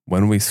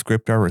when we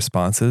script our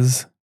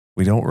responses,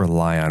 we don't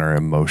rely on our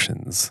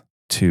emotions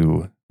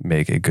to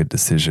make a good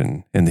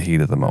decision in the heat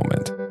of the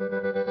moment.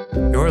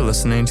 You're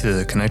listening to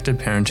the Connected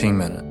Parenting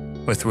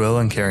Minute with Will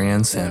and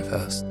Carrie-Ann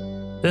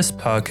Sandfest. This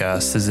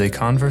podcast is a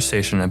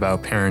conversation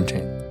about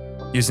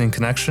parenting, using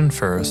connection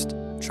first,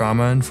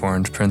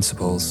 trauma-informed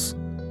principles.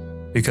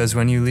 Because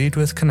when you lead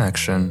with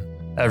connection,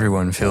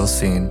 everyone feels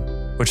seen,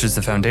 which is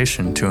the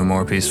foundation to a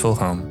more peaceful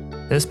home.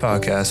 This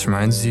podcast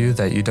reminds you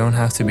that you don't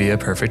have to be a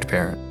perfect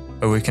parent,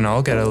 but we can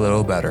all get a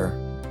little better,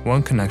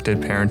 one connected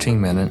parenting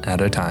minute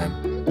at a time.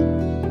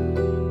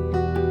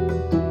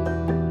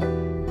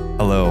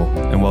 Hello,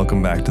 and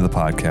welcome back to the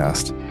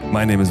podcast.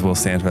 My name is Will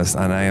Sandfest,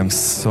 and I am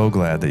so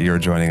glad that you're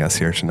joining us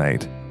here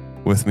tonight.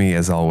 With me,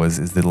 as always,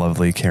 is the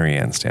lovely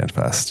Carrie-Ann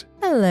Sandfest.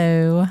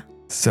 Hello.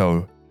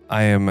 So,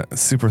 I am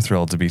super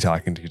thrilled to be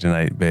talking to you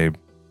tonight, babe.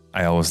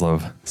 I always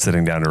love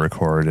sitting down to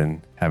record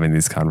and having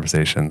these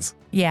conversations.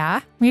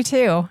 Yeah, me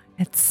too.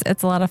 It's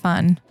a lot of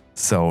fun.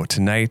 So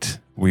tonight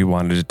we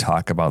wanted to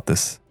talk about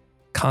this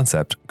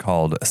concept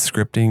called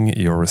scripting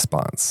your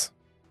response.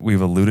 We've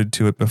alluded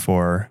to it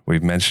before.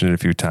 We've mentioned it a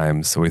few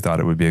times. So we thought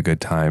it would be a good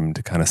time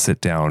to kind of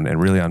sit down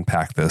and really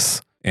unpack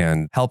this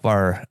and help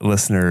our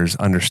listeners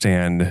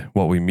understand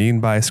what we mean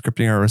by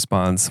scripting our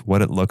response,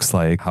 what it looks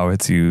like, how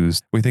it's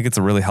used. We think it's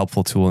a really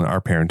helpful tool in our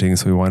parenting.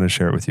 So we wanted to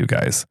share it with you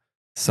guys.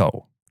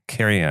 So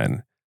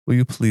Carrie-Ann, will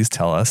you please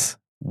tell us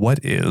what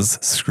is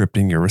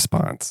scripting your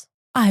response?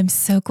 I'm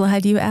so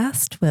glad you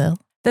asked, Will.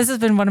 This has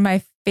been one of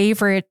my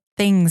favorite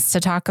things to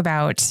talk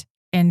about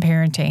in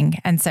parenting.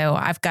 And so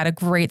I've got a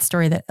great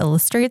story that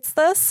illustrates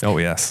this. Oh,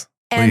 yes.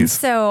 Please. And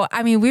so,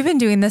 we've been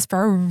doing this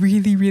for a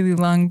really, really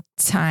long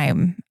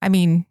time.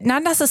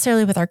 Not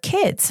necessarily with our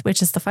kids,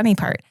 which is the funny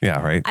part. Yeah,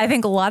 right. I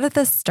think a lot of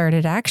this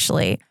started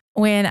actually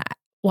when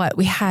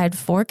we had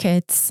 4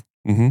 kids.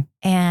 Mm-hmm.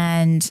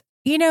 And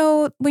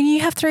when you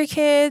have 3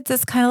 kids,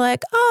 it's kind of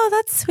like, oh,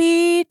 that's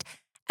sweet.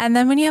 And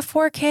then when you have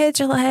 4 kids,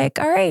 you're like,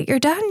 all right, you're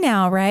done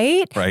now,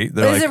 right? Right.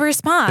 There's a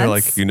response. They're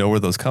like, you know where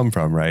those come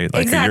from, right?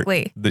 Like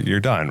exactly. You're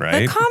done,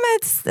 right? The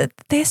comments,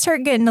 they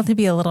start getting to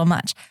be a little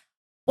much.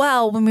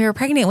 Well, when we were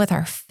pregnant with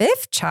our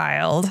 5th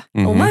child,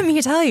 let me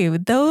tell you,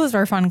 those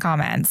were fun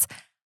comments.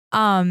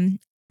 And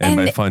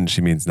by fun,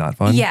 she means not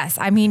fun? Yes,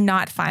 I mean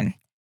not fun.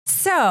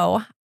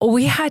 So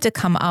we had to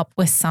come up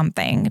with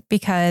something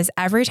because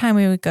every time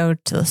we would go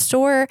to the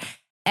store,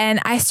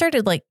 and I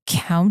started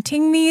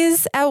counting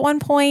these at one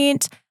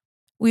point,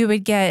 we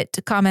would get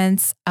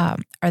comments,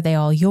 are they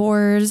all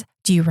yours?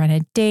 Do you run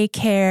a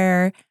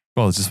daycare?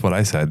 Well, it's just what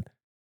I said.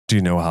 Do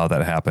you know how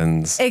that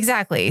happens?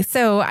 Exactly.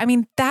 So,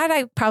 that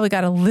I probably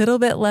got a little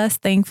bit less,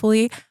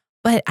 thankfully,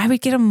 but I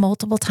would get them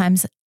multiple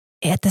times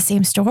at the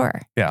same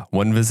store. Yeah.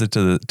 One visit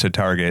to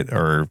Target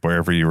or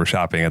wherever you were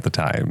shopping at the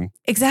time.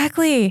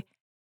 Exactly.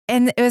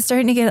 And it was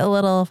starting to get a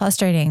little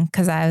frustrating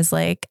because I was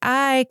like,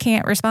 I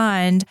can't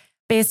respond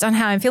based on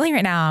how I'm feeling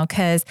right now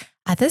because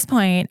at this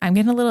point, I'm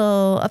getting a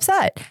little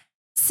upset.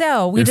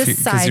 So we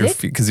decided...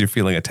 Because you're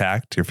feeling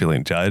attacked, you're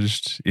feeling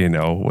judged,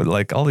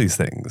 all these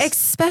things.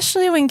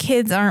 Especially when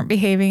kids aren't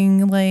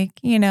behaving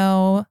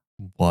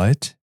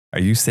What? Are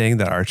you saying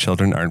that our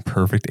children aren't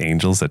perfect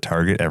angels at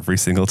Target every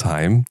single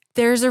time?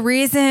 There's a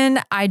reason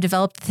I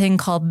developed a thing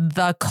called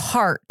the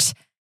cart,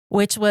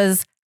 which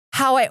was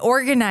how I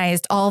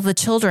organized all the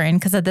children.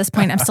 Because at this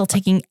point, I'm still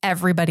taking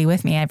everybody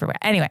with me everywhere.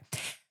 Anyway,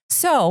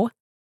 so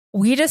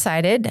we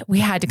decided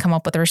we had to come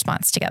up with a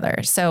response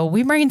together. So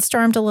we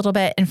brainstormed a little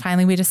bit and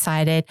finally we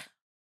decided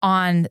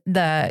on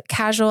the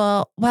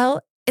casual, well,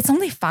 it's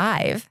only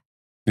 5.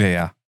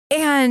 Yeah.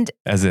 And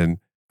as in,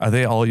 are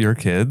they all your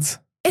kids?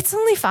 It's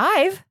only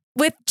 5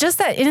 with just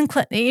that,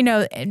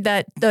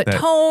 the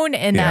tone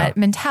and that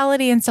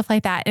mentality and stuff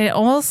like that. And it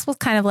almost was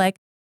kind of like,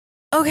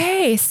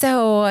 okay,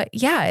 so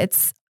yeah,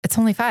 it's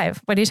only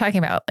 5. What are you talking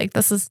about?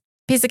 This is a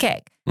piece of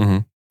cake. Mm-hmm.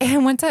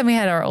 And one time we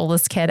had our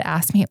oldest kid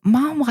ask me,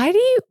 Mom, why do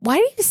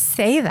you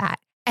say that?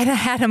 And I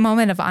had a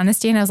moment of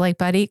honesty and I was like,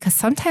 buddy, because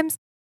sometimes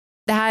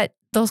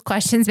those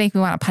questions make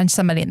me want to punch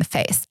somebody in the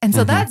face. And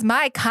so that's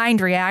my kind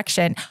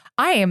reaction.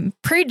 I am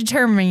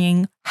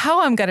predetermining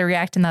how I'm going to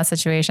react in that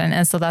situation.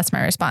 And so that's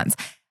my response.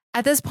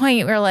 At this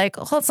point, we're like,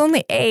 well, it's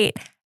only 8.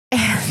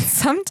 And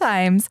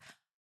sometimes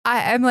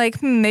I'm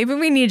like, maybe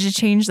we need to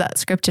change that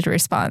scripted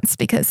response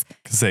because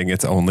saying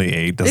it's only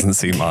 8 doesn't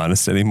seem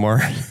honest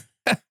anymore.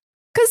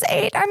 Because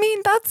 8,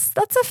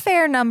 that's a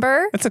fair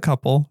number. It's a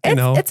couple,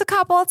 It's a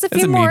couple. It's a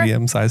few more. It's a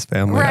medium-sized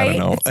family. Right? I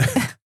don't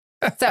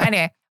know. So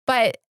anyway,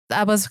 but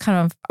that was kind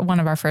of one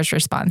of our first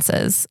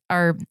responses.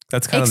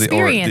 That's kind of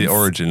the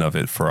origin of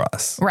it for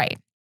us. Right.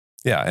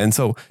 Yeah. And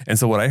so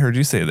what I heard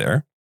you say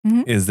there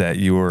is that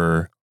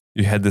you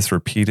had this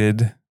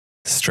repeated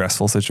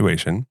stressful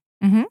situation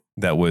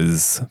that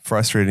was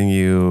frustrating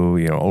you,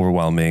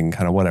 overwhelming,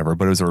 kind of whatever.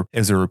 But it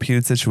was a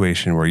repeated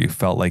situation where you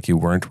felt like you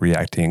weren't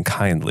reacting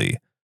kindly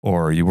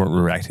or you weren't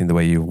reacting the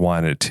way you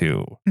wanted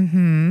to,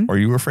 or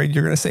you were afraid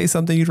you're going to say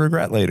something you'd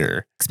regret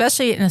later.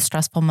 Especially in a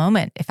stressful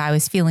moment, if I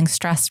was feeling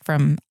stressed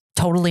from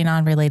totally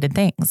non-related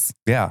things.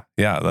 Yeah.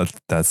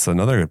 That's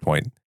another good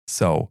point.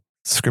 So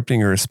scripting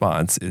your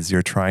response is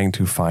you're trying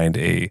to find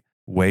a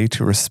way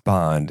to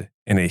respond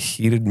in a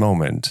heated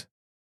moment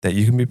that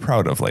you can be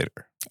proud of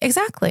later.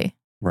 Exactly.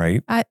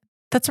 Right?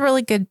 That's a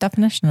really good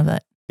definition of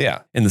it.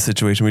 Yeah. In the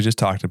situation we just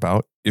talked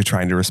about, you're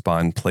trying to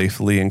respond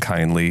playfully and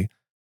kindly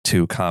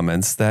to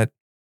comments that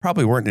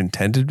probably weren't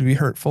intended to be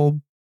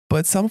hurtful,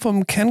 but some of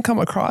them can come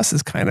across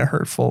as kind of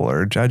hurtful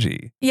or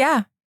judgy.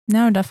 Yeah.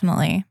 No,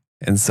 definitely.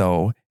 And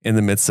so in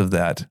the midst of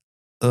that,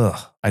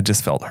 I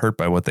just felt hurt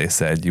by what they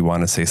said. You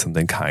want to say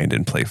something kind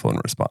and playful in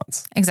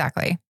response.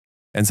 Exactly.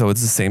 And so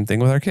it's the same thing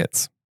with our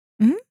kids,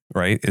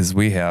 right? Is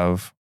we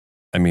have,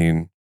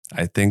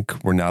 I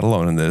think we're not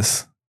alone in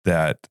this,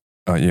 that,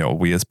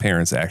 we as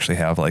parents actually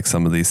have like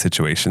some of these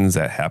situations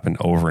that happen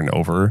over and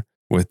over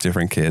with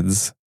different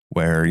kids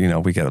where,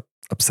 we get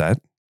upset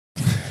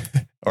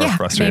or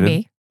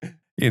frustrated.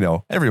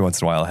 Maybe. Every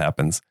once in a while it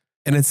happens.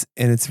 And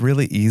it's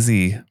really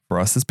easy for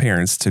us as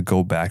parents to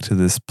go back to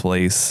this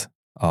place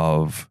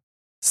of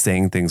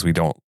saying things we're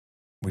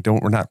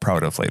not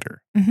proud of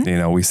later.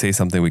 We say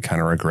something we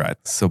kind of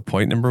regret. So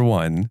point number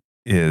 1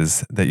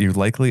 is that you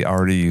likely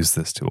already used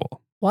this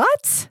tool.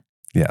 What?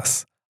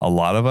 Yes. A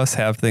lot of us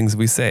have things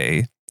we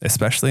say,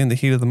 especially in the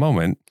heat of the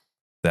moment,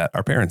 that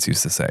our parents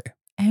used to say.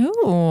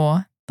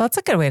 Oh, that's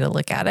a good way to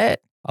look at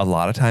it. A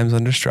lot of times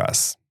under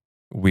stress,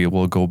 we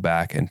will go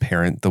back and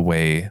parent the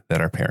way that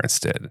our parents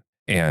did.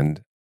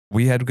 And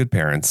we had good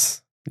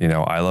parents.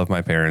 I love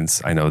my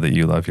parents. I know that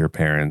you love your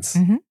parents,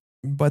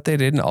 but they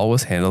didn't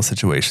always handle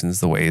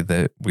situations the way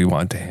that we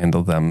want to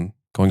handle them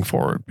going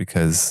forward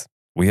because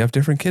we have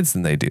different kids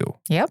than they do.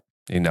 Yep.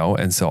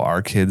 And so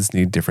our kids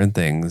need different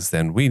things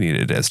than we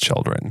needed as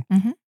children.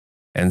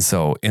 And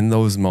so in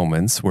those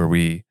moments where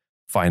we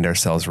find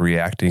ourselves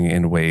reacting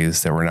in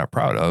ways that we're not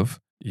proud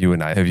of, you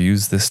and I have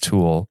used this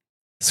tool,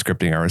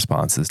 scripting our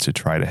responses, to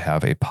try to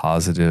have a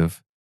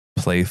positive,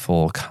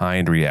 playful,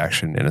 kind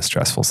reaction in a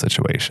stressful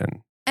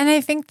situation. And I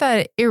think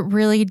that it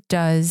really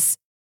does,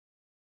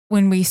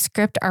 when we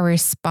script our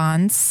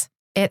response,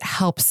 it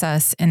helps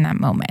us in that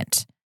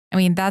moment.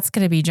 That's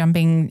going to be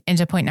jumping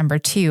into point number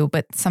 2,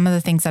 but some of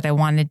the things that I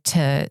wanted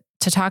to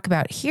talk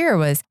about here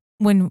was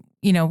when,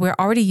 we're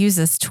already use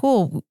this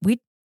tool, we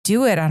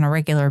do it on a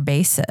regular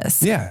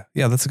basis. Yeah,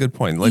 that's a good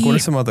point. Like, what are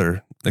some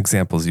other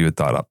examples you had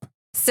thought up?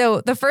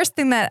 So the first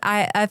thing that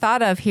I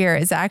thought of here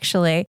is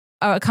actually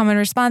a common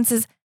response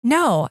is,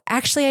 no,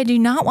 actually, I do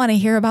not want to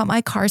hear about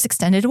my car's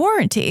extended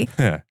warranty.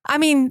 Yeah.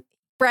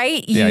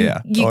 Right? You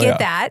get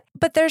that.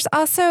 But there's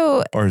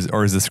also... Or is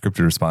the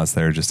scripted response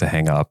there just to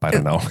hang up? I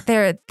don't know.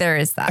 There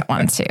is that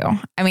one too.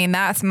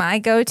 That's my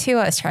go-to.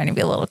 I was trying to be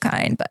a little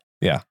kind, but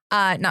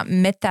not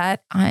admit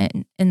that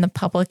in the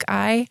public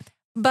eye.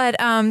 But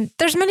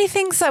there's many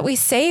things that we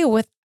say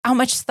without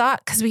much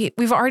thought because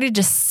we've already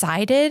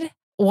decided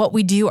what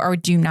we do or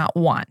do not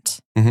want,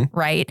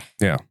 right?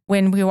 Yeah.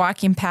 When we're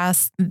walking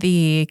past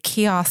the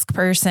kiosk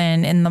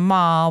person in the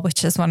mall,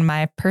 which is one of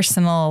my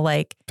personal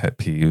pet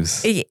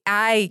peeves.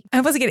 I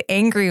always get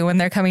angry when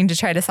they're coming to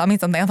try to sell me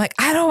something. I'm like,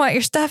 I don't want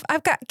your stuff.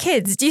 I've got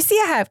kids. Do you see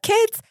I have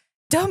kids?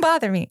 Don't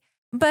bother me.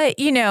 But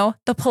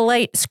the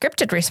polite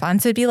scripted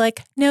response would be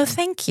like, no,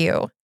 thank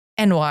you,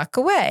 and walk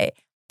away.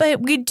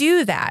 But we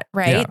do that,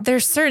 right? Yeah.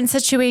 There's certain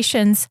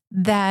situations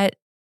that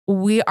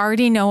we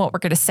already know what we're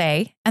going to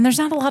say, and there's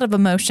not a lot of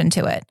emotion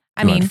to it.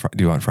 Do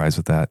you want fries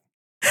with that?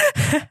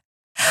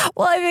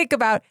 Well, I think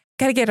about,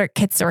 got to get our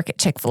kids to work at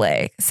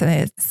Chick-fil-A. So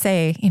they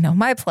say,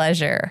 my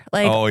pleasure,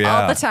 all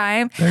the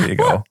time. There you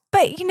go.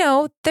 But,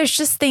 there's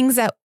just things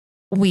that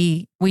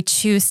we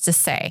choose to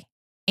say,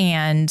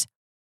 and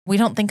we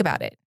don't think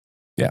about it.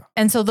 Yeah.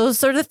 And so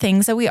those are the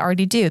things that we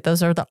already do.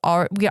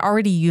 We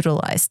already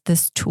utilize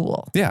this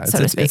tool. Yeah.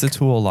 It's a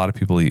tool a lot of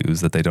people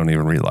use that they don't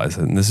even realize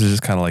it. And this is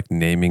just kind of like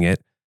naming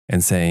it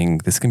and saying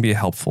this can be a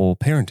helpful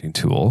parenting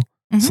tool.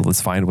 So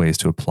let's find ways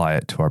to apply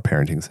it to our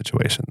parenting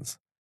situations.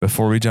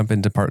 Before we jump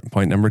into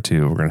point number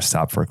 2, we're going to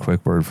stop for a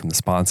quick word from the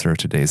sponsor of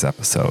today's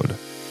episode.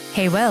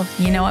 Hey, Will,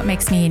 you know what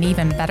makes me an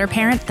even better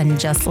parent than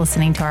just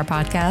listening to our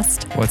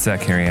podcast? What's that,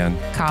 Carrie Ann?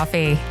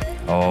 Coffee.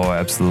 Oh,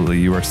 absolutely.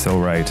 You are so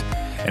right.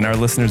 And our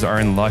listeners are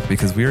in luck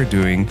because we are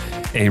doing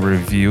a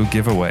review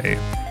giveaway.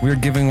 We are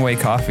giving away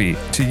coffee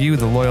to you,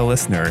 the loyal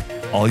listener.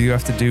 All you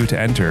have to do to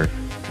enter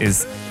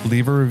is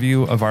leave a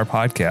review of our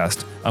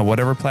podcast on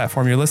whatever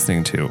platform you're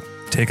listening to.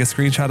 Take a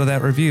screenshot of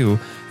that review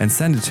and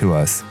send it to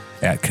us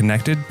at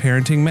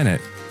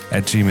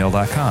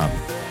connectedparentingminute@gmail.com.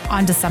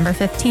 On December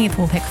 15th,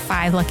 we'll pick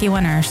 5 lucky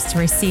winners to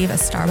receive a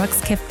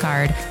Starbucks gift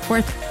card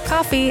worth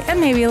coffee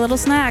and maybe a little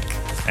snack.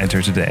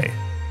 Enter today.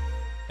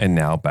 And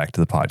now back to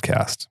the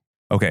podcast.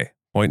 Okay,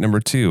 point number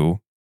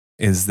 2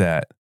 is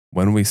that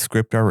when we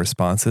script our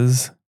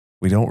responses,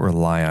 we don't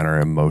rely on our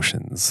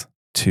emotions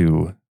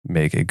to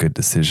make a good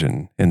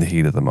decision in the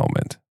heat of the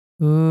moment.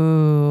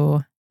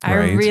 Ooh, right?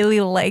 I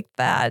really like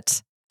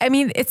that.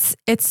 It's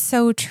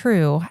so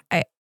true.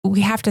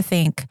 We have to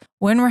think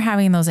when we're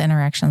having those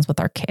interactions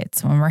with our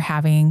kids, when we're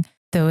having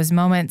those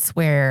moments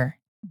where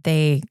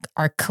they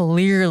are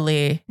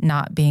clearly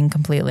not being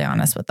completely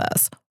honest with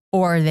us,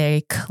 or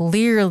they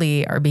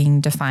clearly are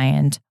being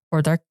defiant,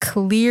 or they're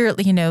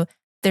clearly,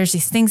 there's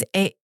these things,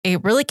 it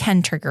really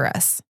can trigger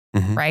us,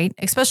 right?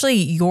 Especially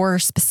your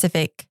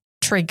specific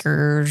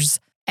triggers.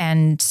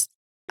 And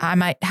I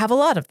might have a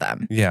lot of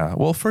them. Yeah.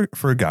 Well,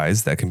 for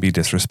guys, that can be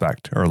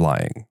disrespect or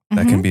lying.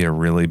 That can be a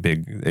really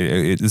big,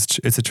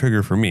 it's a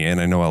trigger for me. And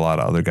I know a lot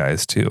of other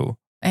guys too.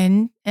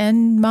 And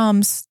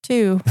moms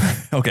too.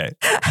 Okay.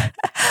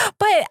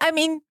 But I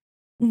mean,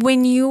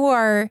 when you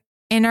are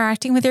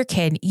interacting with your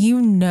kid,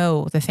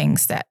 the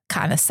things that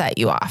kind of set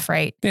you off,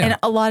 right? Yeah. And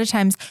a lot of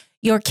times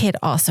your kid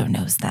also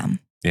knows them.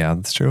 Yeah,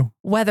 that's true.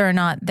 Whether or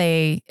not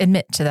they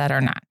admit to that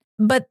or not.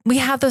 But we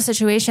have those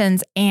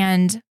situations,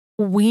 and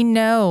we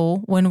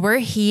know when we're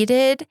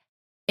heated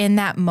in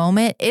that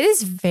moment, it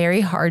is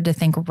very hard to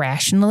think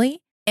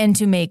rationally and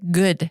to make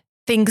good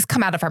things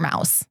come out of our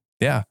mouths.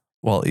 Yeah.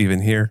 Well,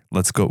 even here,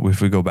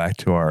 if we go back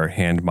to our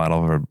hand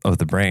model of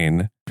the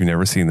brain, if you've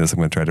never seen this, I'm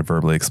going to try to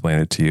verbally explain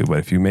it to you. But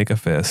if you make a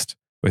fist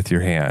with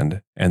your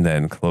hand and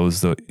then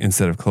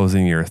instead of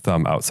closing your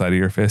thumb outside of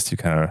your fist, you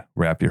kind of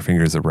wrap your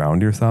fingers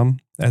around your thumb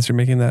as you're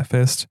making that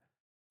fist.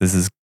 This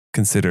is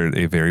considered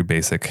a very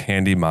basic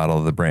handy model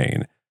of the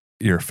brain.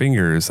 Your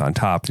fingers on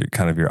top,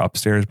 your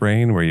upstairs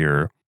brain, where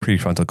your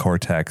prefrontal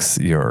cortex,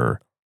 your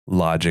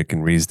logic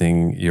and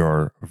reasoning,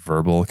 your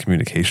verbal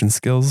communication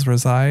skills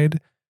reside.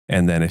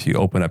 And then if you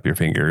open up your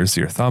fingers,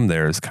 your thumb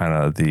there is kind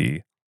of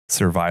the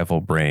survival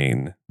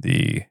brain,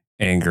 the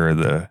anger,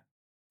 the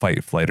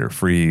fight, flight, or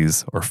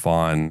freeze, or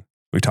fawn.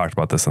 We talked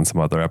about this on some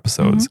other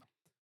episodes.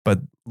 But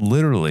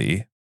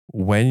literally,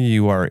 when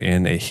you are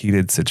in a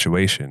heated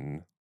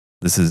situation,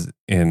 this is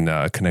in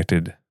not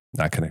connected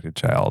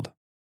child,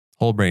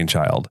 whole brain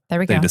child. There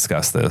we go. They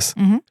discuss this,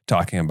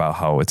 talking about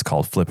how it's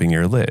called flipping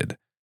your lid,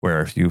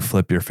 where if you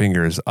flip your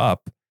fingers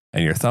up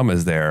and your thumb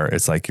is there,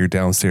 it's like your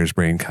downstairs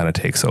brain kind of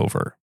takes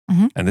over.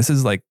 And this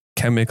is like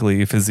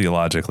chemically,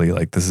 physiologically,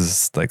 like this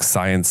is like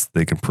science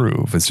they can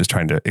prove. It's just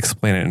trying to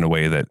explain it in a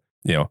way that,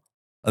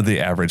 the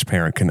average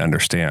parent can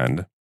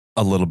understand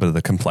a little bit of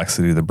the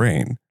complexity of the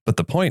brain. But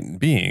the point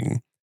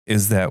being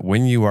is that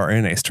when you are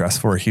in a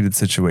stressful or heated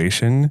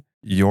situation,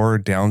 your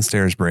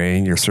downstairs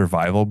brain, your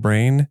survival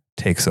brain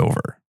takes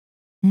over.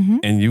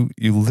 And you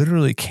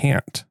literally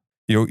can't.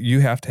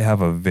 You have to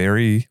have a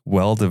very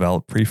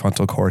well-developed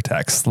prefrontal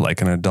cortex like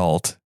an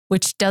adult.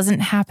 Which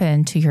doesn't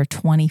happen to your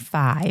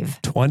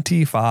 25.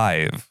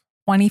 25.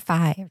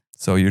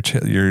 So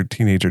your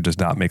teenager does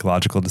not make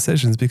logical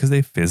decisions because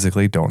they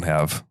physically don't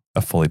have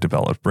a fully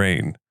developed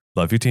brain.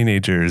 Love you,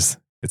 teenagers.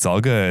 It's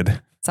all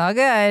good. It's all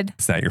good.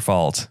 It's not your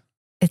fault.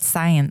 It's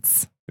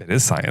science. It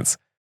is science.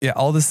 Yeah,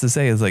 all this to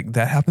say is like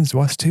that happens to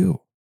us too.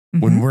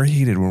 When we're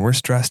heated, when we're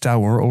stressed out,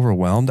 when we're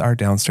overwhelmed, our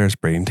downstairs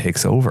brain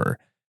takes over.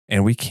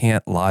 And we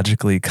can't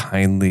logically,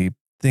 kindly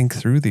think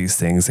through these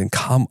things and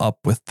come up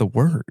with the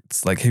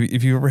words. Like,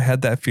 have you ever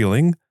had that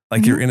feeling?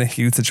 Like you're in a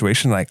heated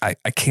situation, like I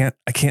can't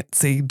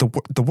say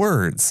the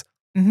words.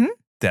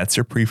 That's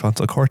your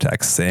prefrontal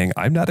cortex saying,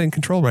 I'm not in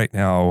control right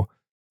now.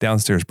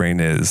 Downstairs brain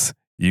is,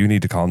 you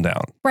need to calm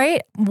down.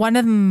 Right. One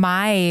of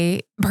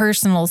my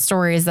personal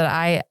stories that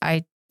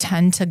I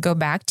tend to go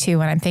back to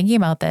when I'm thinking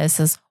about this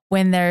is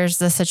when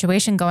there's a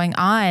situation going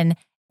on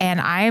and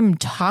I'm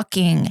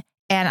talking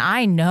and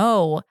I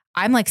know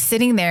I'm like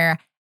sitting there,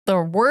 the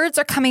words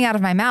are coming out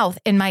of my mouth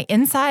and my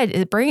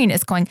inside brain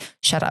is going,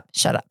 shut up,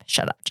 shut up,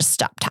 shut up. Just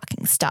stop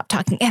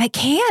talking. And I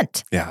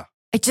can't. Yeah.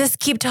 I just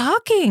keep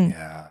talking.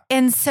 Yeah.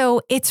 And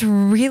so it's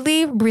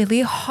really,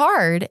 really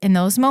hard in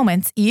those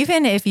moments,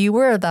 even if you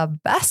were the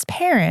best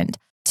parent,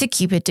 to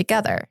keep it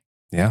together.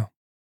 Yeah.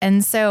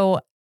 And so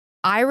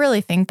I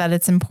really think that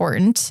it's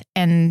important.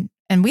 And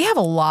we have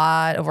a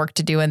lot of work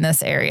to do in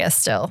this area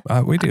still.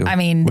 We do. I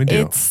mean, we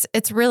do.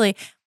 it's really,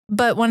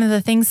 but one of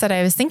the things that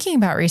I was thinking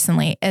about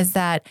recently is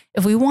that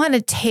if we want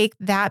to take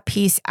that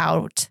piece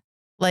out,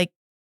 like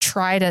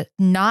try to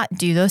not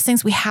do those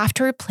things, we have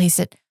to replace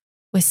it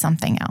with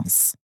something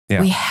else.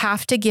 Yeah. We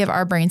have to give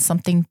our brain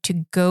something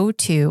to go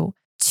to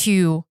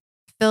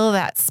fill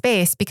that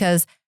space,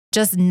 because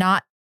just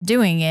not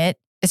doing it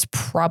is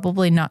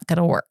probably not going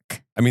to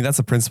work. I mean, that's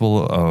a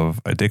principle of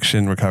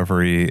addiction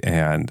recovery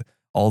and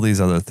all these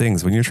other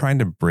things. When you're trying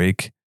to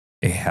break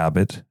a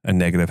habit, a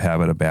negative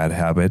habit, a bad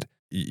habit,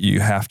 you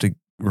have to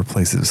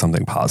replace it with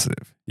something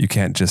positive. You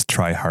can't just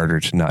try harder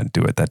to not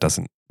do it. That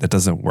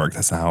doesn't work.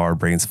 That's not how our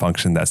brains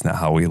function. That's not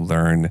how we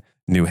learn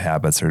new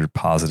habits or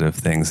positive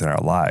things in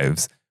our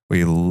lives.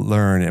 We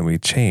learn and we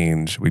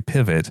change, we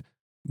pivot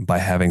by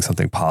having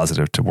something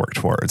positive to work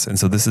towards. And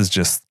so this is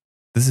just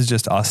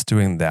us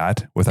doing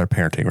that with our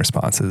parenting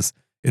responses.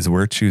 Is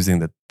we're choosing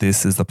that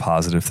this is the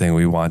positive thing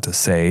we want to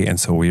say. And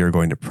so we are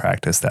going to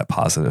practice that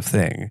positive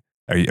thing.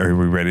 Are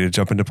we ready to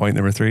jump into point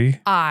number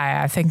 3?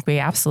 I think we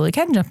absolutely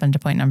can jump into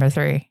point number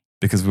 3.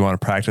 Because we want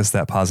to practice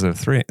that positive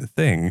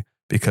thing,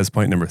 because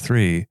point number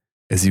 3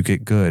 is you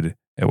get good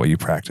at what you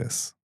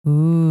practice.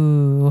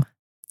 Ooh.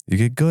 You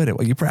get good at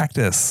what you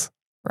practice.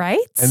 Right?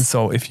 And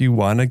so if you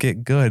want to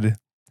get good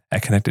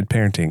at connected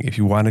parenting, if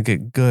you want to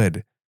get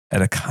good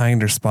at a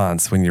kind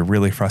response when you're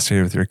really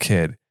frustrated with your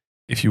kid,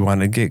 if you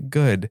want to get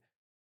good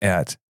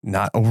at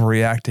not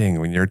overreacting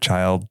when your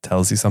child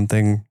tells you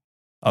something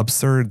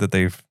absurd that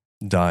they've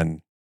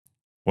done,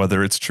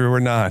 whether it's true or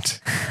not.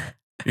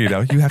 You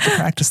have to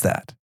practice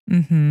that.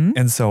 Mm-hmm.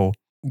 And so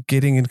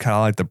getting in kind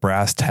of like the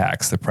brass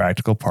tacks, the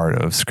practical part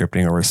of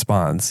scripting a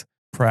response,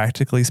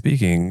 practically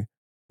speaking,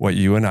 what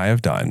you and I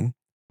have done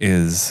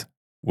is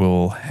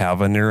we'll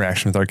have an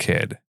interaction with our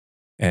kid,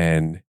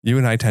 and you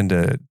and I tend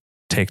to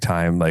take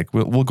time, like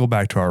we'll go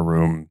back to our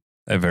room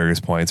at various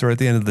points or at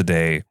the end of the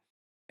day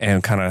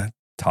and kind of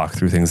talk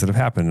through things that have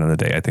happened in the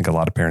day. I think a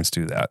lot of parents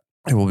do that.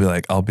 And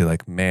I'll be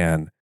like,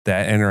 man,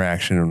 that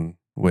interaction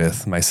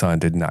with my son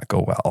did not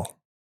go well.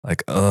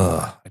 Like,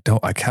 I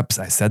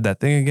said that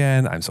thing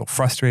again. I'm so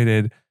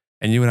frustrated.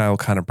 And you and I will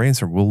kind of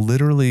brainstorm. We'll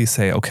literally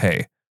say,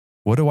 okay,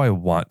 what do I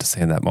want to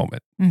say in that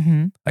moment?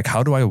 Mm-hmm. Like,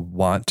 how do I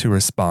want to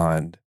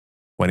respond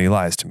when he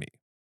lies to me?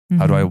 Mm-hmm.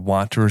 How do I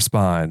want to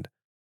respond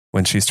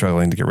when she's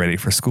struggling to get ready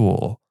for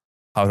school?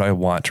 How do I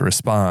want to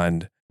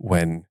respond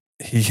when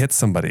he hits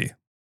somebody?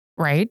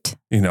 Right.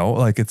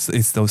 Like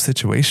it's those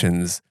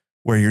situations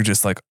where you're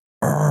just like,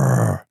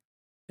 "Arr,"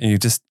 and you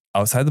just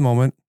outside the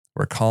moment,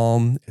 we're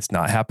calm. It's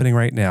not happening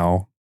right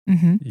now.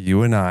 Mm-hmm.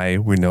 You and I,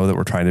 we know that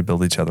we're trying to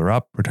build each other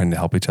up. We're trying to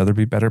help each other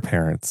be better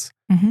parents.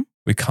 Mm-hmm.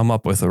 We come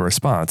up with a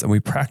response and we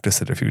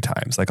practice it a few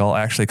times. Like I'll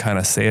actually kind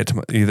of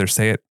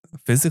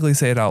physically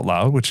say it out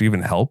loud, which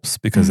even helps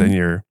because then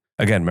you're,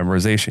 again,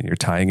 memorization. You're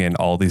tying in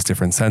all these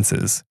different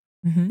senses.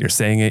 Mm-hmm. You're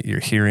saying it, you're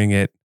hearing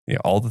it,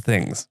 all the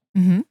things.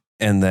 Mm-hmm.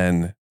 And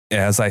then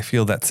as I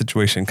feel that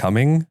situation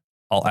coming,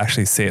 I'll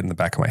actually say it in the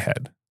back of my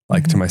head,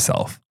 like to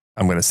myself.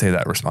 I'm going to say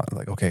that response,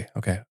 like, okay.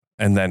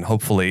 And then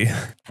hopefully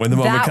when the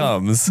moment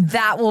comes,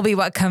 that will be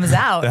what comes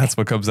out. That's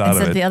what comes out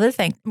of it. The other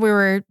thing we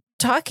were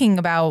talking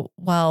about,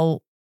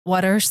 well,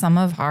 what are some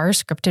of our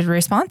scripted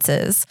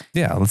responses?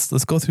 Yeah,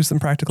 let's go through some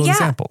practical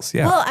examples.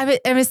 Yeah. Well,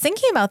 I was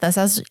thinking about this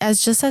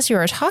as you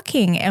were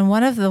talking, and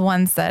one of the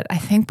ones that I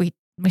think we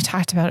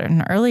talked about in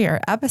an earlier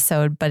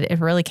episode, but it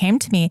really came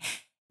to me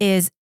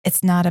is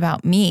it's not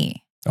about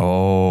me.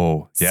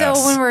 Oh, yes.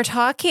 So when we're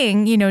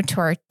talking, to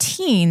our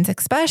teens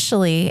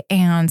especially,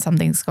 and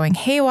something's going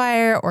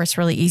haywire, or it's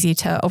really easy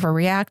to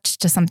overreact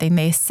to something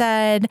they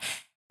said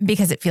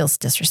because it feels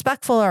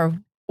disrespectful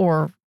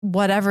or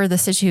whatever the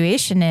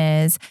situation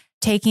is,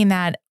 taking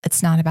that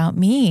it's not about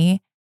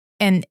me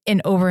and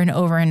over and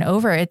over and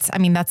over.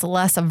 That's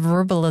less of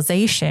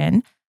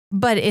verbalization,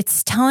 but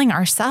it's telling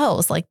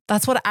ourselves, like,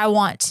 that's what I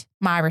want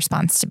my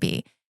response to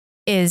be,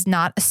 is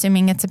not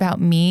assuming it's about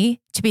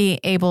me, to be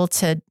able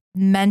to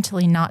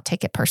mentally not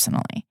take it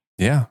personally.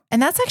 Yeah. And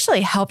that's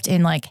actually helped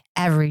in like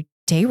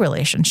everyday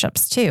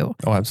relationships too.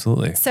 Oh,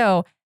 absolutely.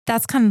 So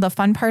that's kind of the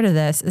fun part of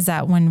this, is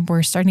that when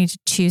we're starting to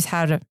choose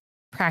how to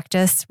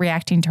practice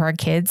reacting to our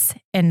kids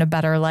in a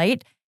better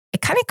light,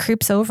 it kind of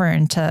creeps over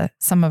into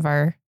some of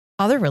our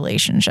other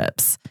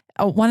relationships.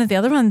 One of the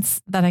other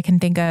ones that I can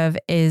think of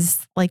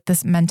is like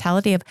this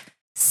mentality of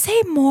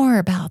say more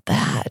about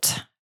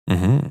that.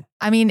 Mm-hmm.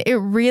 It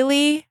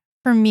really,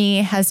 for me,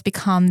 has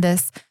become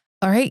this,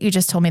 all right, you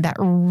just told me that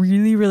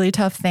really, really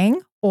tough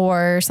thing,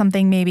 or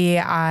something maybe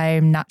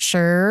I'm not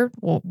sure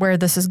where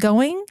this is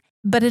going,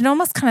 but it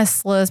almost kind of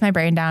slows my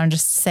brain down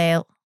just to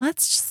say,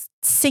 let's just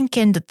sink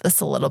into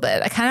this a little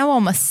bit. I kind of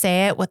almost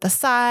say it with a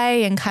sigh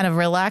and kind of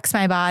relax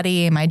my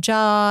body and my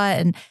jaw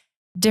and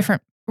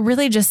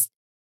really just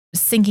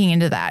sinking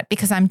into that,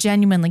 because I'm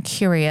genuinely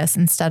curious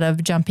instead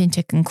of jumping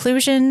to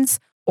conclusions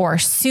or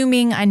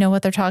assuming I know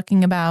what they're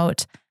talking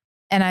about.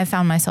 And I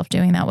found myself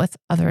doing that with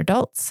other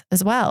adults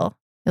as well.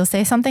 You'll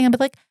say something and be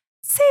like,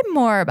 say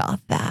more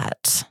about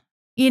that,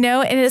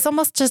 and it's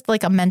almost just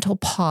like a mental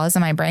pause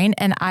in my brain.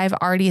 And I've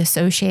already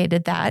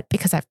associated that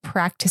because I've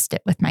practiced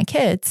it with my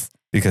kids.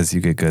 Because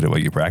you get good at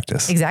what you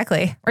practice.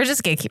 Exactly. We're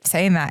just going to keep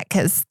saying that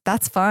because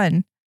that's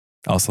fun.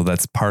 Also,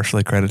 that's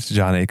partially credit to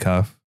John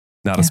Acuff,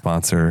 not a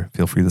sponsor.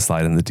 Feel free to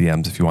slide in the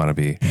DMs if you want to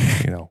be,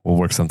 we'll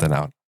work something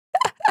out.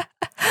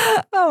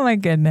 Oh my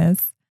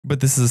goodness. But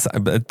that's a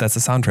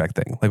soundtrack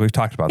thing. Like we've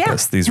talked about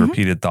these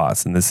repeated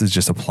thoughts, and this is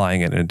just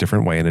applying it in a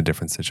different way in a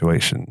different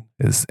situation.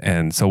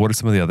 And so what are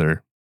some of the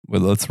other,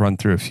 let's run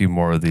through a few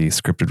more of the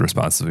scripted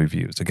responses we've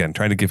used. Again,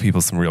 trying to give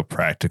people some real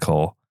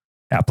practical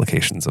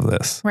applications of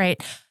this.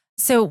 Right.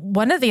 So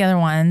one of the other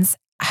ones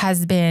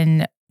has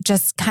been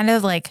just kind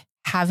of like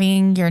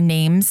having your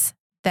names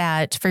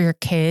that for your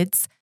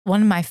kids.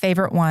 One of my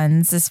favorite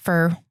ones is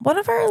for one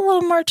of our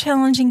little more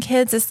challenging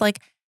kids. It's like,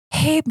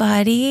 hey,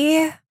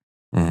 buddy.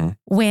 Mm-hmm.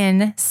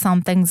 When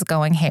something's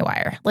going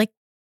haywire, like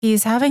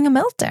he's having a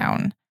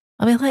meltdown,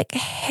 I'll be like,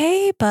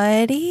 hey,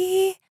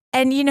 buddy.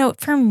 And,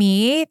 for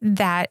me,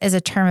 that is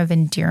a term of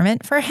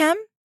endearment for him.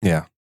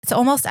 Yeah.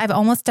 I've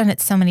almost done it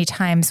so many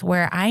times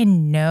where I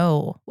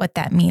know what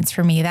that means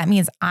for me. That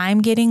means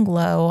I'm getting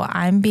low.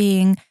 I'm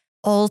being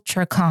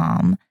ultra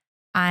calm.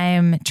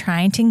 I'm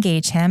trying to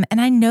engage him.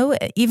 And I know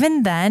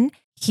even then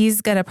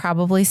he's going to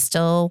probably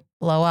still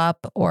blow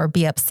up or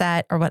be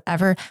upset or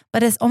whatever,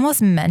 but it's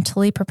almost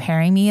mentally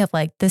preparing me of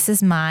like,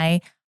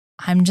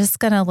 I'm just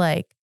going to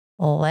like,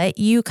 let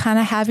you kind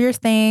of have your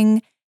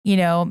thing.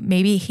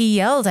 Maybe he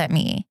yelled at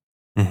me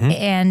Mhm.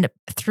 And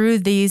through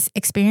these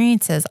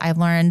experiences, I've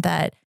learned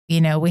that,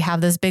 we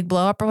have this big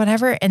blow up or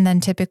whatever. And then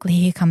typically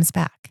he comes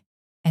back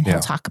and he'll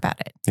talk about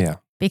it. Yeah.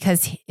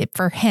 Because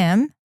for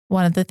him,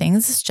 one of the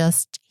things is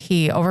just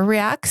he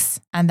overreacts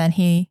and then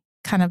he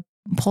kind of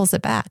pulls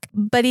it back.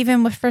 But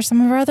even for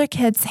some of our other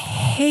kids,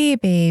 hey,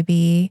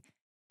 baby,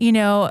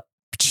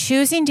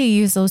 choosing to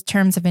use those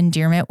terms of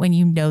endearment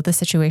when the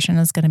situation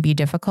is going to be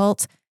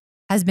difficult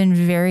has been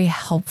very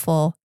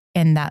helpful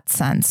in that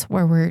sense,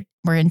 where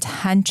we're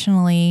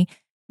intentionally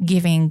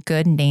giving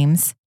good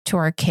names to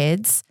our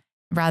kids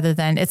rather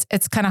than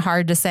it's kind of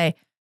hard to say,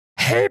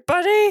 hey,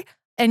 buddy,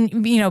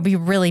 and, be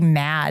really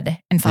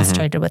mad and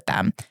frustrated with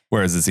them.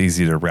 Whereas it's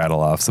easy to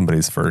rattle off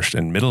somebody's first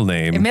and middle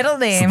name. So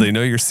they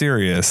know you're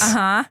serious.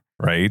 Uh-huh.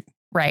 Right?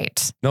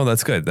 Right. No,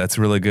 that's good. That's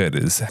really good,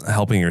 is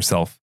helping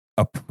yourself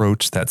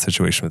approach that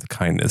situation with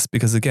kindness.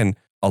 Because again,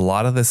 a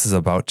lot of this is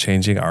about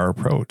changing our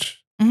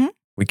approach. Mm-hmm.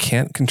 We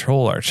can't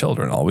control our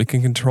children. All we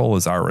can control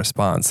is our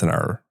response and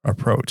our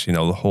approach.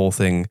 The whole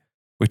thing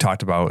we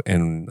talked about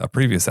in a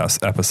previous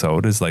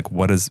episode is like,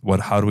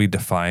 how do we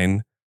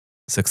define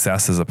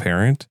success as a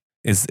parent?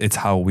 It's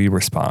how we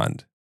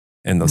respond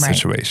in those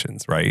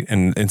situations, right?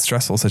 And in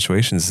stressful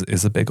situations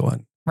is a big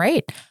one.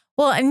 Right.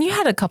 Well, and you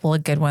had a couple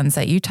of good ones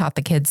that you taught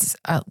the kids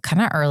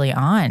kind of early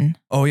on.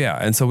 Oh yeah,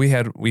 and so we've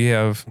had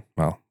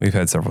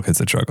several kids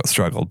that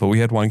struggled, but we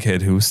had one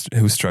kid who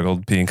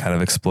struggled being kind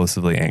of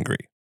explosively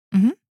angry,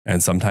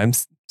 and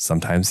sometimes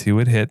he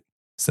would hit,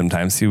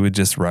 sometimes he would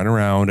just run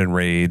around and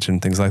rage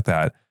and things like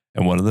that.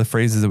 And one of the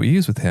phrases that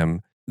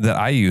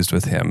I used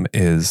with him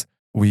is,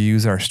 we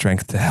use our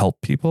strength to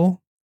help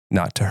people,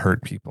 not to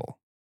hurt people.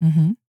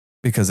 Mm-hmm.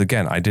 Because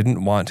again, I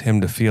didn't want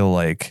him to feel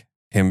like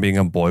him being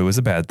a boy was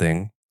a bad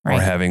thing, or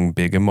having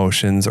big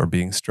emotions or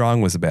being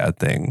strong was a bad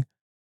thing.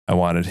 I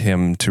wanted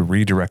him to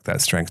redirect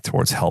that strength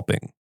towards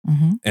helping.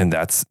 Mm-hmm. And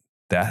that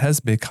has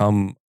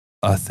become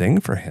a thing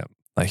for him.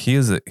 Like he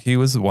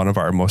was one of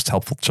our most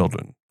helpful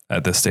children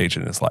at this stage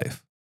in his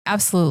life.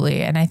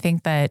 Absolutely. And I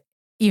think that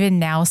even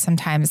now,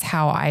 sometimes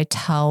how I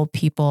tell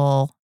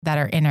people that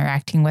are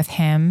interacting with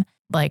him,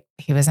 like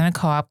he was in a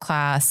co-op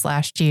class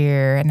last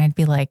year, and I'd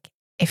be like,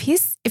 if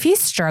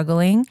he's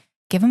struggling,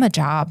 give him a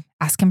job,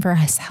 ask him for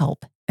his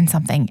help in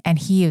something. And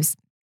he is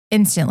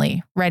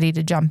instantly ready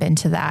to jump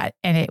into that.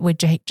 And it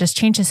would just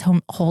change his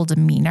whole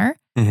demeanor.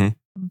 Mm-hmm.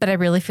 But I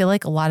really feel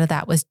like a lot of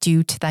that was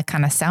due to that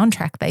kind of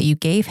soundtrack that you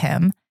gave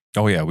him.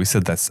 Oh yeah. I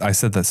said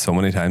that so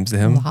many times to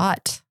him. A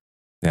lot.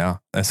 Yeah.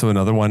 And so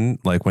another one,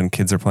 like when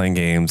kids are playing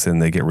games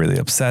and they get really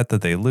upset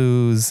that they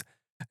lose,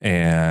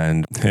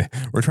 and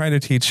we're trying to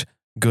teach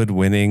good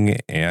winning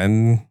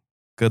and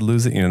good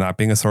losing, not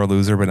being a sore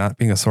loser, but not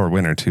being a sore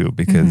winner too,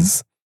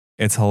 because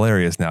it's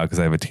hilarious now because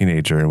I have a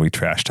teenager and we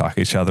trash talk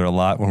each other a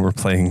lot when we're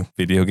playing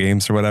video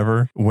games or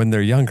whatever. When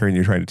they're younger and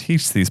you're trying to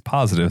teach these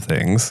positive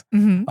things,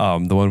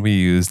 the one we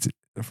used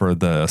for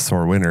the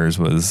sore winners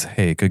was,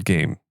 hey, good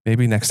game.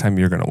 Maybe next time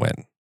you're going to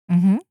win.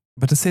 Mm-hmm.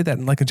 But to say that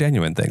in like a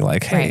genuine thing,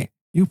 like, hey,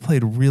 you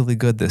played really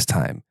good this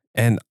time.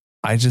 And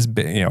I just,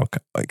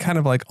 kind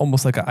of like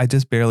almost like I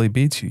just barely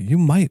beat you. You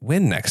might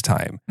win next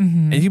time.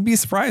 Mm-hmm. And you'd be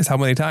surprised how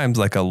many times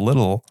like a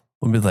little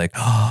will be like,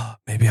 oh,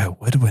 maybe I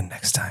would win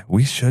next time.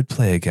 We should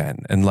play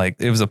again. And like,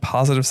 it was a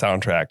positive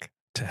soundtrack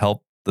to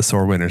help the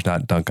sore winners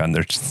not dunk on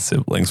their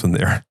siblings when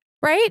they're.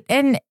 Right.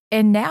 And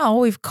now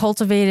we've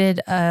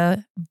cultivated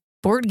a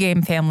board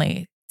game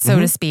family, so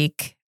to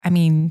speak. I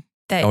mean,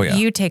 that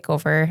you take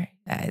over.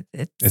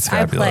 It's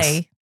fabulous.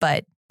 I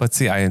play, but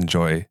see, I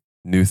enjoy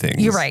new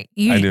things. You're right.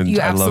 You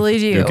absolutely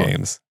do. New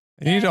games.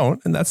 And you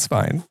don't, and that's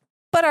fine.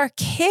 But our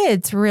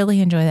kids really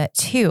enjoy that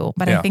too.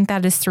 But I think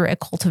that is through a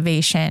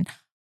cultivation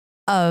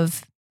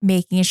of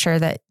making sure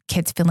that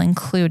kids feel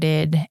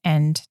included,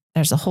 and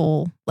there's a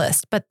whole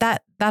list. But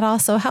that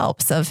also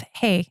helps of,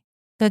 hey,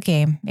 good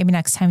game. Maybe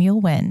next time you'll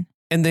win.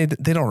 And they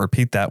don't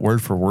repeat that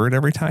word for word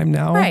every time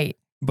now. Right.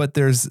 But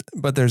there's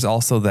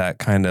also that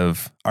kind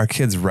of, our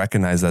kids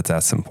recognize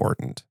that's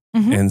important.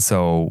 Mm-hmm. And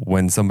so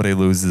when somebody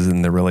loses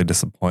and they're really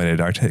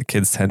disappointed, our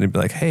kids tend to be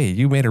like, hey,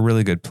 you made a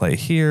really good play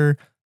here.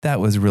 That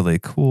was really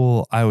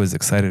cool. I was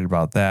excited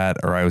about that.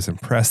 Or I was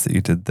impressed that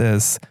you did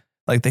this.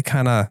 Like they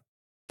kind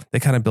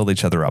of build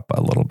each other up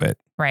a little bit.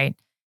 Right.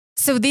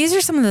 So these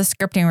are some of the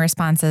scripting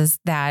responses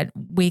that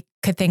we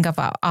could think of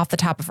off the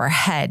top of our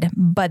head.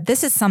 But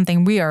this is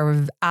something we are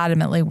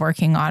adamantly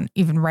working on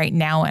even right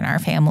now in our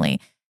family,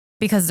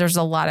 because there's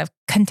a lot of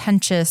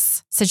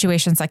contentious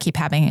situations that keep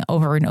happening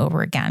over and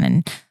over again.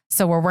 And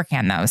so we're working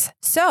on those.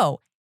 So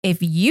if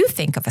you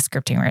think of a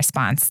scripting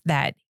response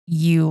that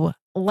you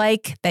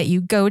like, that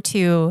you go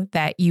to,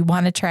 that you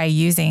want to try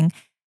using,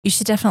 you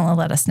should definitely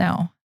let us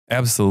know.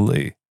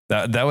 Absolutely.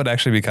 That would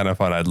actually be kind of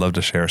fun. I'd love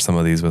to share some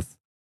of these with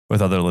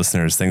other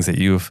listeners, things that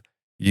you've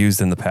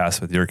used in the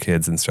past with your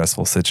kids in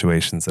stressful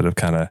situations that have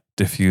kind of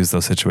diffused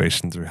those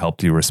situations or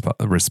helped you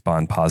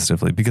respond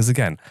positively. Because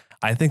again,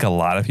 I think a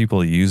lot of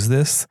people use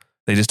this.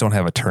 They just don't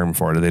have a term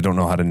for it, or they don't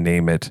know how to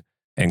name it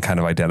and kind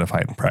of identify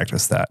it and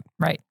practice that.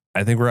 Right.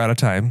 I think we're out of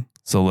time.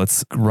 So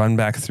let's run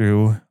back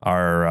through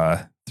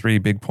our 3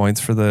 big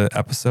points for the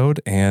episode,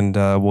 and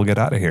we'll get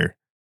out of here.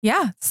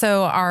 Yeah.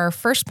 So our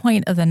first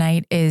point of the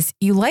night is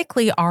you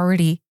likely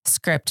already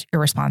script your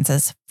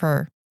responses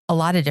for a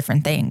lot of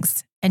different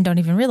things and don't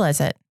even realize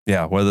it.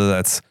 Yeah. Whether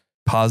that's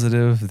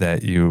positive,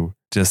 that you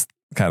just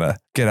kind of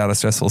get out of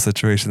stressful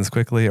situations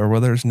quickly, or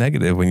whether it's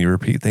negative when you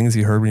repeat things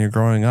you heard when you're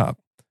growing up.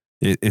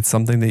 It's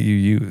something that you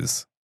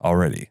use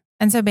already.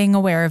 And so being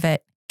aware of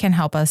it can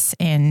help us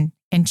in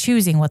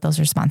choosing what those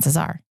responses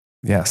are.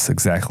 Yes,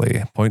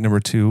 exactly. Point number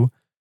 2,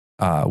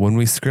 when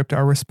we script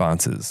our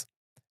responses,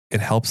 it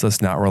helps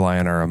us not rely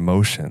on our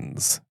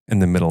emotions in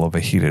the middle of a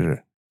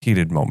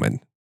heated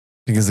moment.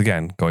 Because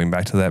again, going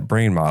back to that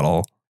brain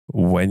model,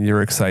 when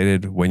you're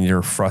excited, when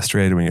you're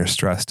frustrated, when you're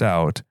stressed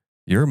out,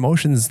 your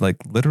emotions like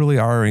literally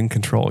are in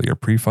control. Your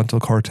prefrontal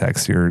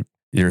cortex, your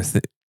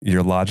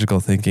logical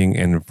thinking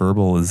and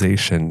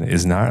verbalization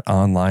is not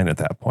online at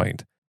that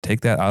point.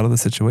 Take that out of the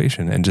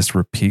situation and just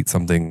repeat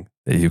something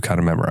that you kind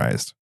of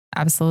memorized.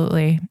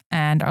 Absolutely.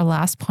 And our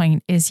last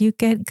point is you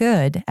get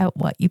good at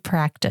what you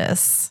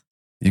practice.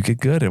 You get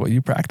good at what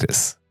you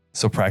practice.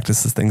 So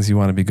practice the things you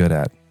want to be good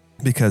at.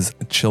 Because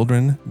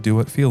children do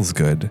what feels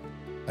good.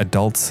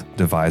 Adults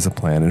devise a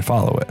plan and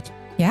follow it.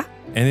 Yeah.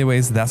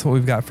 Anyways, that's what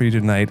we've got for you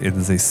tonight. It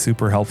is a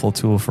super helpful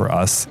tool for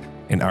us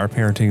in our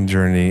parenting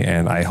journey,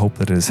 and I hope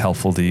that it is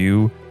helpful to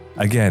you.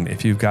 Again,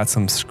 if you've got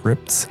some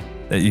scripts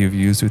that you've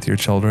used with your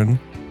children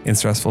in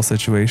stressful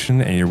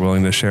situation and you're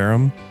willing to share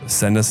them,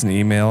 send us an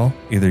email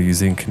either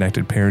using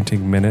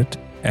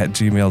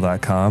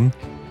connectedparentingminute@gmail.com,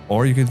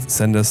 or you could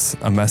send us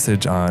a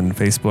message on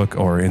Facebook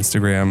or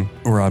Instagram.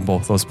 We're on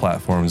both those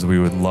platforms. We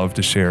would love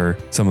to share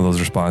some of those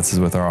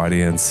responses with our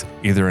audience,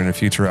 either in a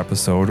future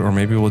episode, or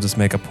maybe we'll just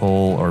make a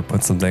poll or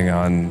put something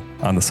on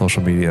the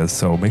social media.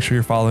 So make sure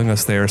you're following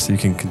us there so you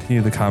can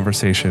continue the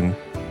conversation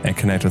and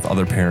connect with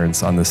other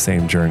parents on the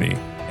same journey.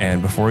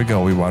 And before we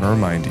go, we want to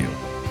remind you,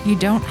 you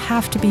don't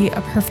have to be a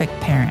perfect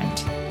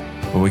parent,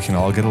 but we can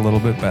all get a little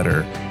bit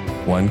better,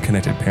 one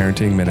connected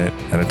parenting minute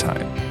at a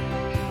time.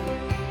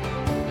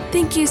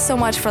 Thank you so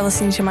much for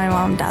listening to my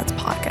mom and dad's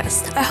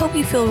podcast. I hope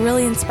you feel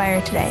really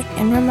inspired today,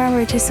 and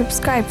remember to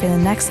subscribe for the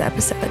next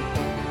episode.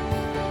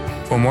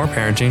 For more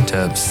parenting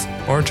tips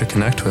or to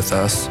connect with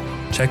us,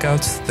 check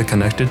out the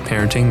Connected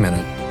Parenting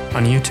Minute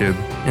on YouTube,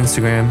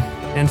 Instagram,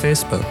 and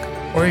Facebook.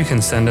 Or you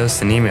can send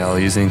us an email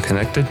using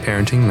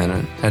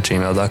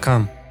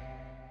connectedparentingminute@gmail.com.